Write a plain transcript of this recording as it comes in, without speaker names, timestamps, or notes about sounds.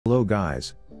Hello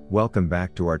guys, welcome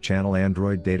back to our channel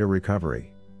Android Data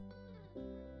Recovery.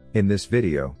 In this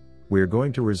video, we are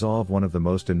going to resolve one of the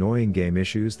most annoying game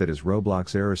issues, that is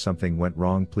Roblox error something went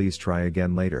wrong, please try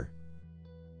again later.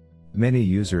 Many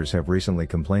users have recently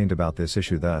complained about this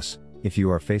issue, thus, if you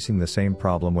are facing the same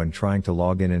problem when trying to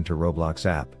log in into Roblox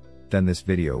app, then this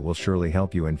video will surely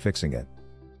help you in fixing it.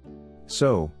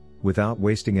 So, without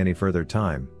wasting any further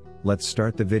time, let's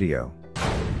start the video.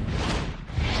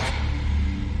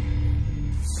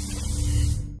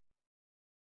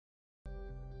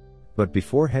 But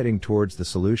before heading towards the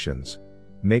solutions,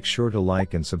 make sure to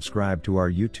like and subscribe to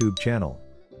our YouTube channel.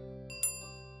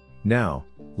 Now,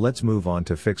 let's move on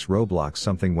to fix Roblox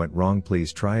something went wrong,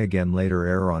 please try again later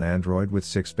error on Android with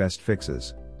 6 best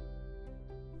fixes.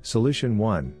 Solution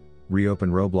 1.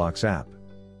 Reopen Roblox app.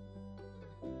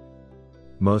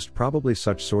 Most probably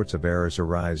such sorts of errors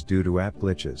arise due to app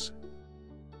glitches.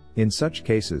 In such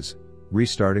cases,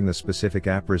 restarting the specific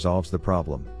app resolves the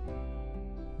problem.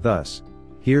 Thus,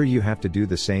 here you have to do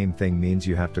the same thing, means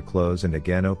you have to close and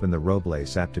again open the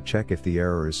Roblox app to check if the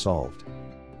error is solved.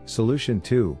 Solution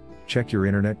 2. Check your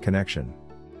internet connection.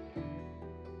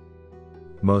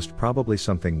 Most probably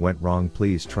something went wrong,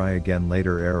 please try again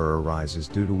later error arises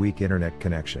due to weak internet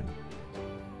connection.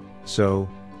 So,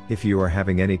 if you are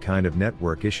having any kind of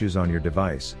network issues on your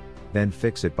device, then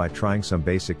fix it by trying some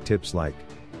basic tips like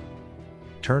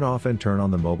turn off and turn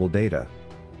on the mobile data.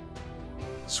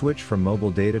 Switch from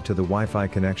mobile data to the Wi-Fi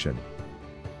connection.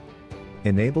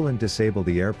 Enable and disable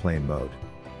the airplane mode.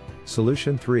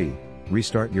 Solution 3.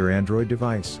 Restart your Android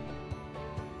device.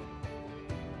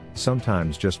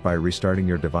 Sometimes just by restarting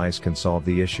your device can solve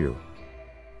the issue.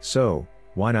 So,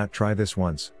 why not try this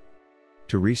once?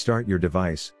 To restart your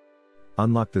device,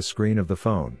 unlock the screen of the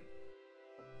phone.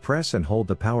 Press and hold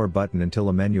the power button until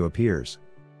a menu appears.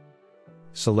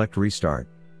 Select Restart.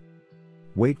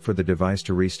 Wait for the device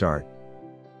to restart.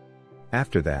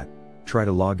 After that, try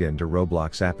to log in to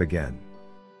Roblox app again.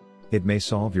 It may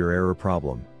solve your error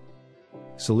problem.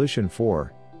 Solution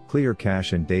 4. Clear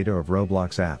cache and data of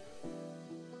Roblox app.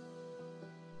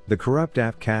 The corrupt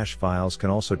app cache files can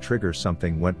also trigger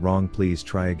something went wrong, please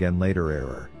try again later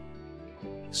error.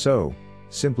 So,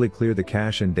 simply clear the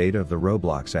cache and data of the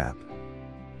Roblox app.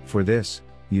 For this,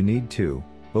 you need to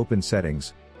open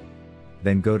Settings,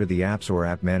 then go to the Apps or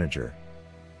App Manager.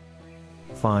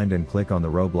 Find and click on the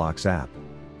Roblox app.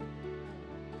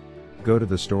 Go to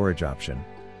the Storage option.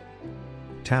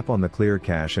 Tap on the Clear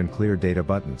Cache and Clear Data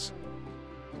buttons.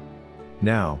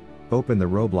 Now, open the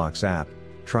Roblox app,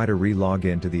 try to re-log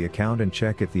into the account and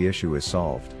check if the issue is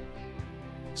solved.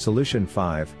 Solution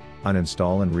 5.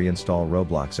 Uninstall and reinstall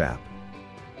Roblox app.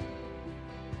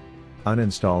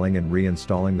 Uninstalling and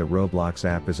reinstalling the Roblox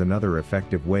app is another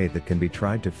effective way that can be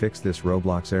tried to fix this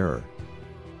Roblox error.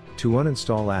 To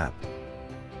uninstall app,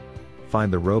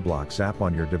 find the Roblox app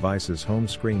on your device's home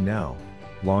screen now,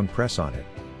 long press on it,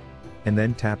 and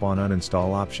then tap on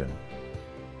Uninstall option.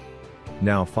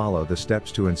 Now follow the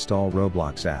steps to install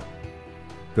Roblox app.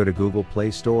 Go to Google Play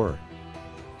Store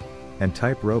and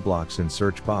type Roblox in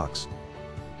search box.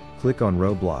 Click on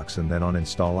Roblox and then on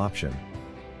Install option.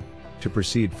 To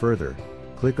proceed further,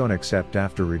 click on Accept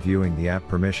after reviewing the app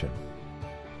permission.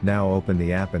 Now open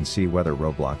the app and see whether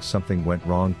Roblox something went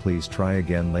wrong, please try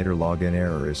again later login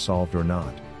error is solved or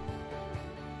not.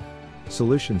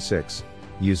 Solution 6.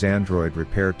 Use Android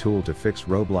repair tool to fix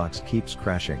Roblox keeps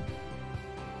crashing.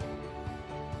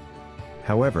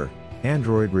 However,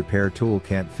 Android repair tool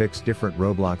can't fix different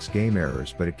Roblox game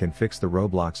errors, but it can fix the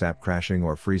Roblox app crashing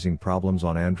or freezing problems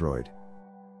on Android.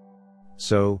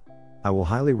 So, I will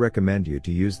highly recommend you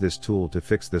to use this tool to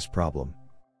fix this problem.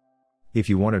 If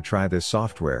you want to try this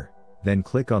software, then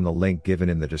click on the link given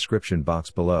in the description box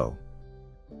below.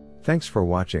 Thanks for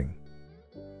watching.